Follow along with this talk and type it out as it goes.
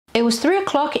It was 3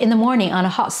 o'clock in the morning on a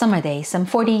hot summer day some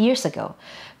 40 years ago.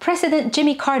 President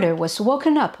Jimmy Carter was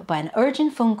woken up by an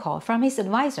urgent phone call from his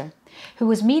advisor, who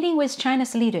was meeting with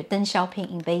China's leader Deng Xiaoping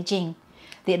in Beijing.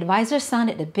 The advisor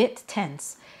sounded a bit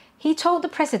tense. He told the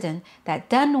president that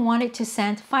Deng wanted to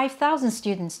send 5,000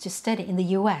 students to study in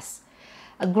the US.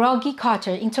 A groggy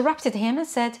Carter interrupted him and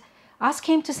said, "Ask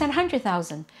him to send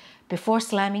 100,000, before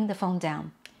slamming the phone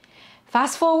down.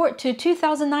 Fast forward to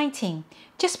 2019,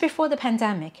 just before the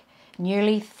pandemic,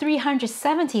 nearly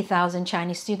 370,000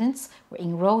 Chinese students were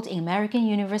enrolled in American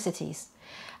universities.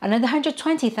 Another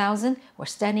 120,000 were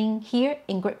studying here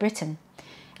in Great Britain.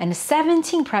 And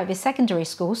 17 private secondary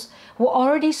schools were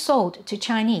already sold to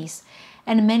Chinese,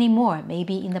 and many more may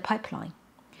be in the pipeline.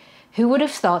 Who would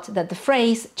have thought that the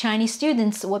phrase Chinese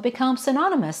students would become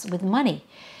synonymous with money?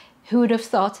 Who would have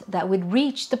thought that we'd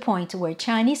reach the point where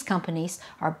Chinese companies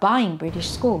are buying British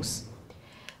schools?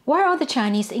 Why are the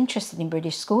Chinese interested in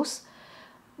British schools?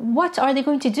 What are they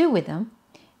going to do with them?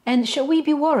 And should we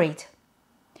be worried?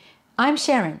 I'm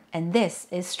Sharon, and this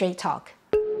is Straight Talk.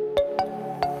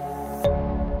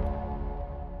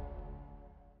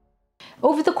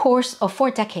 Over the course of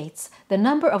 4 decades, the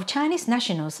number of Chinese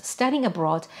nationals studying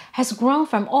abroad has grown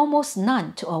from almost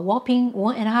none to a whopping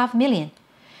 1.5 million.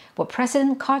 What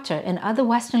President Carter and other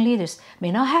Western leaders may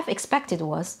not have expected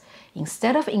was,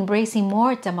 instead of embracing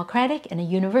more democratic and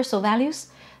universal values,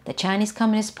 the Chinese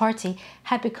Communist Party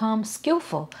had become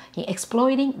skillful in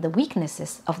exploiting the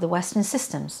weaknesses of the Western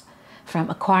systems, from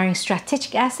acquiring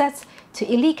strategic assets to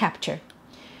elite capture.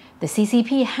 The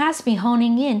CCP has been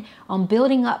honing in on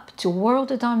building up to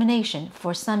world domination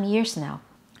for some years now.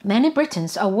 Many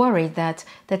Britons are worried that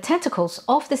the tentacles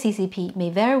of the CCP may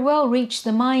very well reach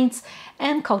the minds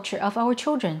and culture of our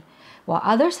children, while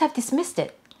others have dismissed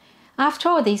it. After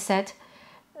all, they said,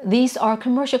 these are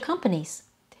commercial companies.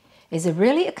 Is it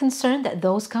really a concern that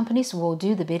those companies will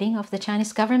do the bidding of the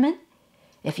Chinese government?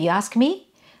 If you ask me,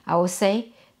 I will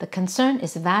say the concern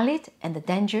is valid and the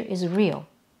danger is real.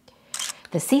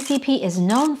 The CCP is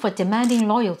known for demanding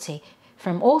loyalty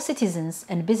from all citizens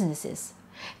and businesses.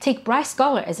 Take Bright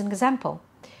Scholar as an example.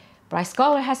 Bright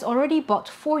Scholar has already bought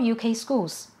 4 UK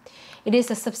schools. It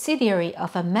is a subsidiary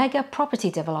of a mega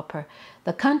property developer,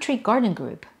 the Country Garden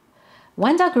Group.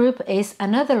 Wanda Group is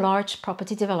another large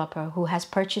property developer who has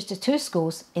purchased 2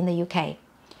 schools in the UK.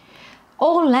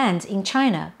 All land in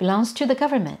China belongs to the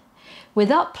government.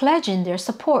 Without pledging their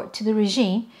support to the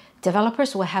regime,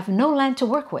 developers will have no land to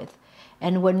work with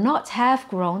and would not have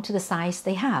grown to the size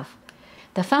they have.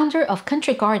 The founder of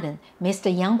Country Garden,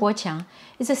 Mr. Yang Guoqiang,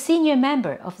 is a senior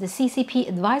member of the CCP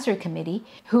Advisory Committee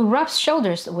who rubs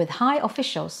shoulders with high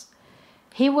officials.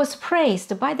 He was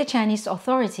praised by the Chinese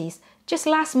authorities just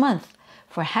last month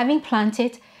for having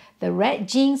planted the red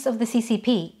genes of the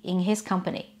CCP in his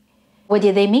company. What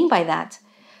did they mean by that?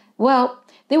 Well,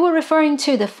 they were referring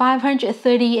to the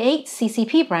 538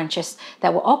 CCP branches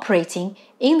that were operating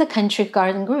in the Country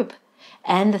Garden Group,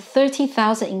 and the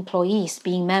 30,000 employees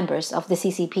being members of the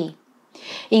CCP.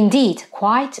 Indeed,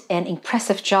 quite an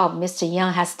impressive job Mr.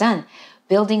 Yang has done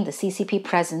building the CCP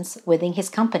presence within his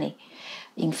company.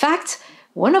 In fact,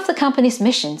 one of the company's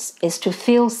missions is to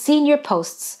fill senior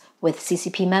posts with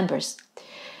CCP members.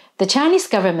 The Chinese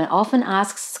government often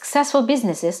asks successful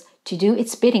businesses to do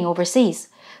its bidding overseas,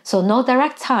 so no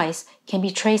direct ties can be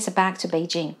traced back to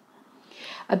Beijing.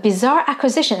 A bizarre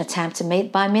acquisition attempt made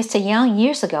by Mr. Yang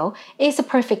years ago is a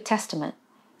perfect testament.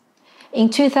 In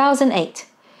 2008,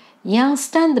 Yang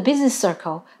stunned the business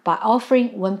circle by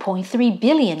offering $1.3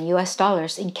 billion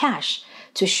in cash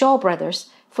to Shaw Brothers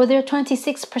for their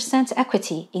 26%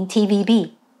 equity in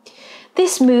TVB.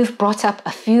 This move brought up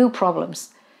a few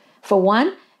problems. For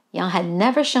one, Yang had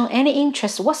never shown any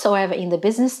interest whatsoever in the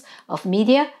business of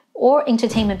media or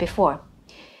entertainment before.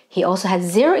 He also had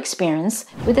zero experience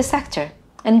with the sector.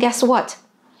 And guess what?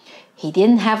 He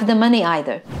didn't have the money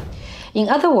either. In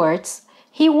other words,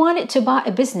 he wanted to buy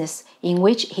a business in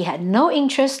which he had no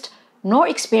interest nor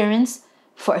experience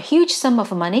for a huge sum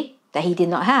of money that he did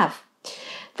not have.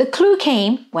 The clue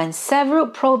came when several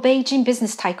pro-Beijing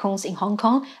business tycoons in Hong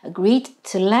Kong agreed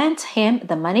to lend him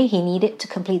the money he needed to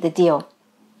complete the deal.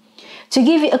 To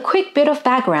give you a quick bit of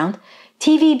background,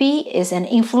 TVB is an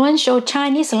influential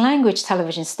Chinese language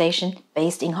television station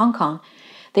based in Hong Kong.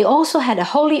 They also had a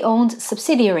wholly owned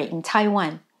subsidiary in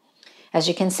Taiwan. As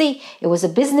you can see, it was a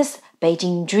business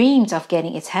Beijing dreamed of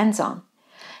getting its hands on.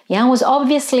 Yang was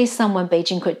obviously someone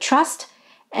Beijing could trust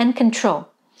and control.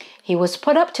 He was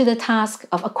put up to the task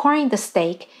of acquiring the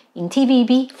stake in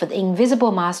TVB for the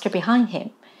invisible master behind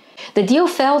him. The deal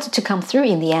failed to come through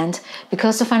in the end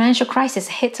because the financial crisis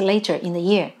hit later in the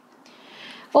year.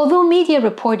 Although media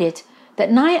reported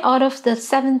that 9 out of the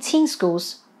 17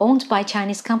 schools owned by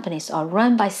Chinese companies are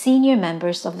run by senior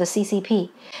members of the CCP.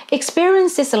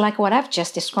 Experiences like what I've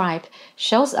just described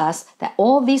shows us that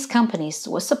all these companies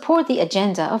will support the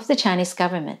agenda of the Chinese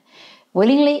government,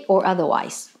 willingly or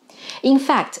otherwise. In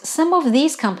fact, some of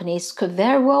these companies could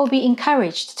very well be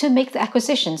encouraged to make the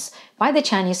acquisitions by the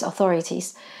Chinese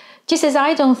authorities, just as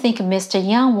I don't think Mr.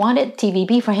 Yang wanted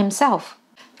TVB for himself.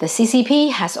 The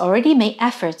CCP has already made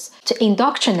efforts to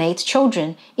indoctrinate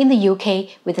children in the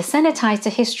UK with a sanitized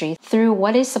history through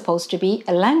what is supposed to be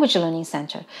a language learning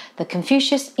center, the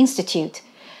Confucius Institute.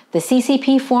 The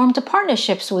CCP formed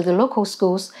partnerships with the local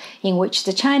schools in which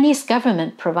the Chinese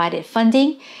government provided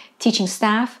funding, teaching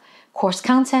staff, course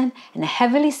content, and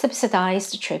heavily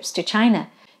subsidized trips to China.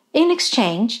 In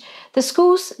exchange, the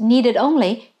schools needed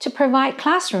only to provide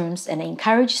classrooms and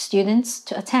encourage students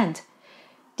to attend.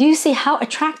 Do you see how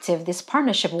attractive this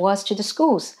partnership was to the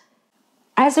schools?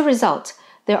 As a result,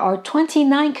 there are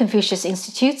 29 Confucius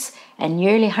Institutes and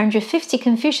nearly 150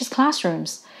 Confucius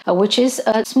classrooms, which is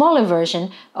a smaller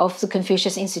version of the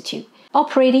Confucius Institute,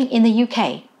 operating in the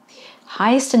UK,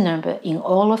 highest number in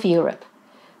all of Europe.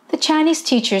 The Chinese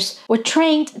teachers were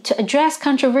trained to address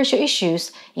controversial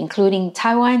issues, including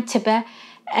Taiwan, Tibet,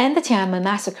 and the Tiananmen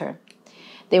massacre.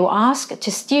 They were asked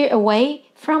to steer away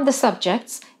from the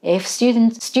subjects if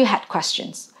students still had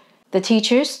questions. The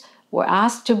teachers were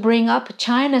asked to bring up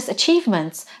China's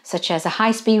achievements, such as a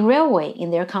high-speed railway, in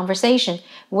their conversation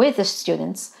with the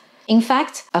students. In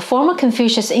fact, a former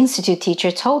Confucius Institute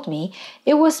teacher told me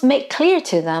it was made clear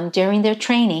to them during their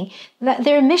training that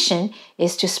their mission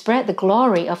is to spread the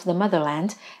glory of the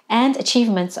motherland and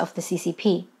achievements of the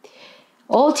CCP.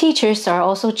 All teachers are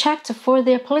also checked for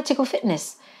their political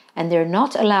fitness, and they're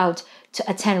not allowed to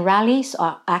attend rallies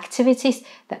or activities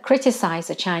that criticize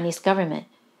the Chinese government.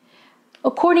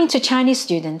 According to Chinese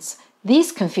students,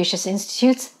 these Confucius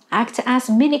Institutes act as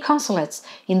mini consulates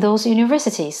in those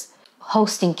universities,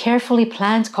 hosting carefully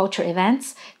planned cultural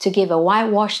events to give a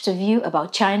whitewashed view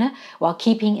about China while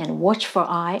keeping a watchful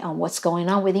eye on what's going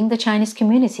on within the Chinese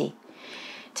community.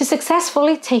 To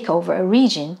successfully take over a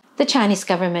region, the Chinese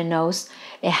government knows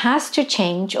it has to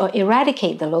change or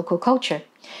eradicate the local culture.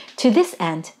 To this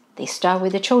end, they start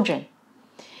with the children.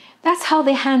 That's how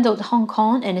they handled Hong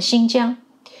Kong and Xinjiang.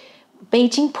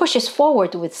 Beijing pushes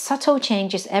forward with subtle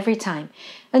changes every time,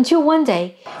 until one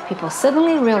day, people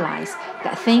suddenly realize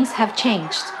that things have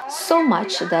changed so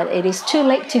much that it is too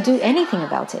late to do anything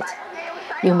about it.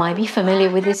 You might be familiar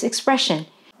with this expression.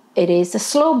 It is the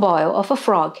slow boil of a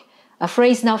frog, a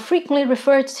phrase now frequently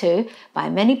referred to by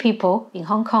many people in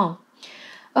Hong Kong.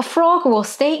 A frog will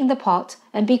stay in the pot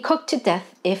and be cooked to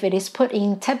death if it is put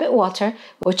in tepid water,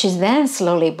 which is then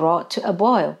slowly brought to a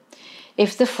boil.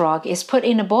 If the frog is put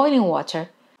in a boiling water,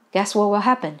 guess what will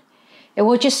happen? It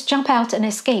will just jump out and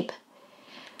escape.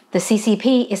 The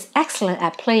CCP is excellent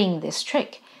at playing this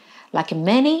trick. Like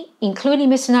many, including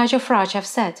Mr. Nigel Farage, have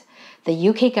said, the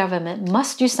UK government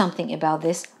must do something about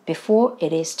this before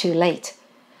it is too late.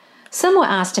 Someone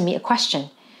asked me a question.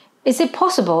 Is it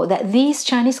possible that these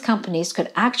Chinese companies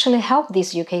could actually help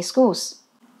these UK schools?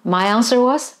 My answer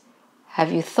was,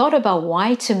 have you thought about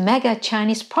why two mega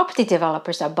Chinese property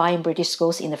developers are buying British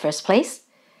schools in the first place?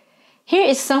 Here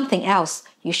is something else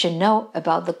you should know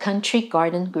about the Country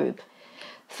Garden Group.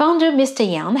 Founder Mr.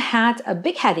 Yang had a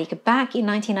big headache back in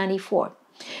 1994.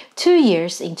 2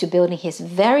 years into building his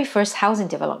very first housing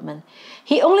development,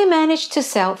 he only managed to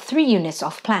sell 3 units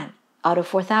off plan out of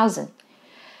 4,000.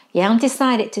 Yang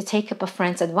decided to take up a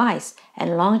friend's advice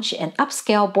and launch an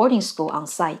upscale boarding school on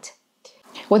site.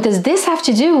 What does this have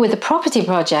to do with the property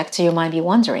project, you might be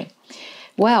wondering?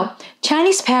 Well,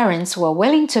 Chinese parents were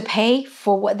willing to pay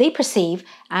for what they perceive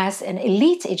as an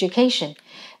elite education.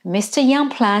 Mr.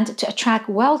 Yang planned to attract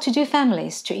well-to-do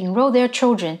families to enroll their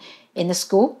children in the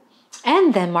school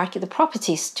and then market the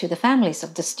properties to the families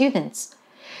of the students.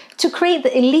 To create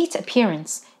the elite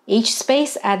appearance, each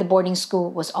space at the boarding school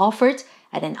was offered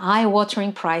at an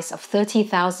eye-watering price of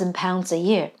 £30,000 a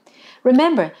year.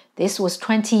 Remember, this was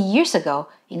 20 years ago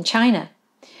in China.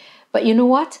 But you know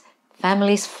what?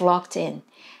 Families flocked in,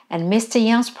 and Mr.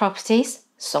 Yang's properties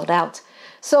sold out.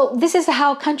 So this is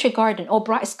how Country Garden or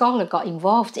Bright Scholar got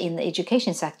involved in the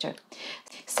education sector,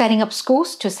 setting up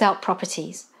schools to sell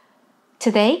properties.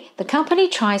 Today, the company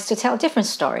tries to tell a different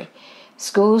story.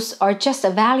 Schools are just a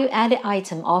value-added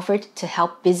item offered to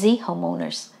help busy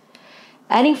homeowners.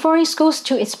 Adding foreign schools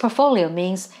to its portfolio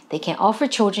means they can offer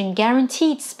children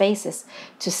guaranteed spaces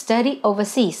to study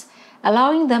overseas,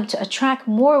 allowing them to attract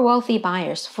more wealthy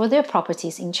buyers for their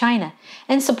properties in China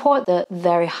and support the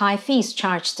very high fees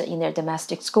charged in their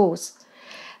domestic schools.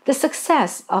 The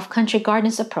success of Country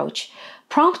Garden's approach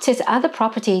prompted other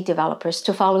property developers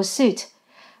to follow suit.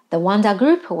 The Wanda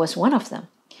Group was one of them.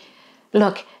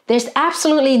 Look, there's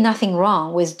absolutely nothing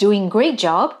wrong with doing a great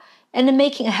job and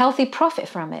making a healthy profit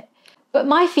from it. But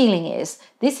my feeling is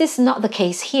this is not the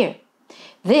case here.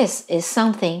 This is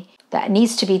something that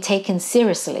needs to be taken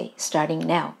seriously starting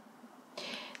now.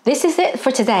 This is it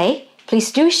for today.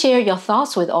 Please do share your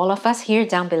thoughts with all of us here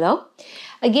down below.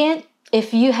 Again,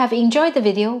 if you have enjoyed the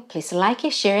video, please like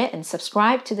it, share it, and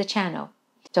subscribe to the channel.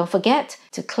 Don't forget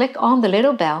to click on the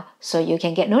little bell so you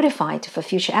can get notified for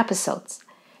future episodes.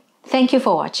 Thank you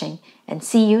for watching and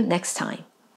see you next time.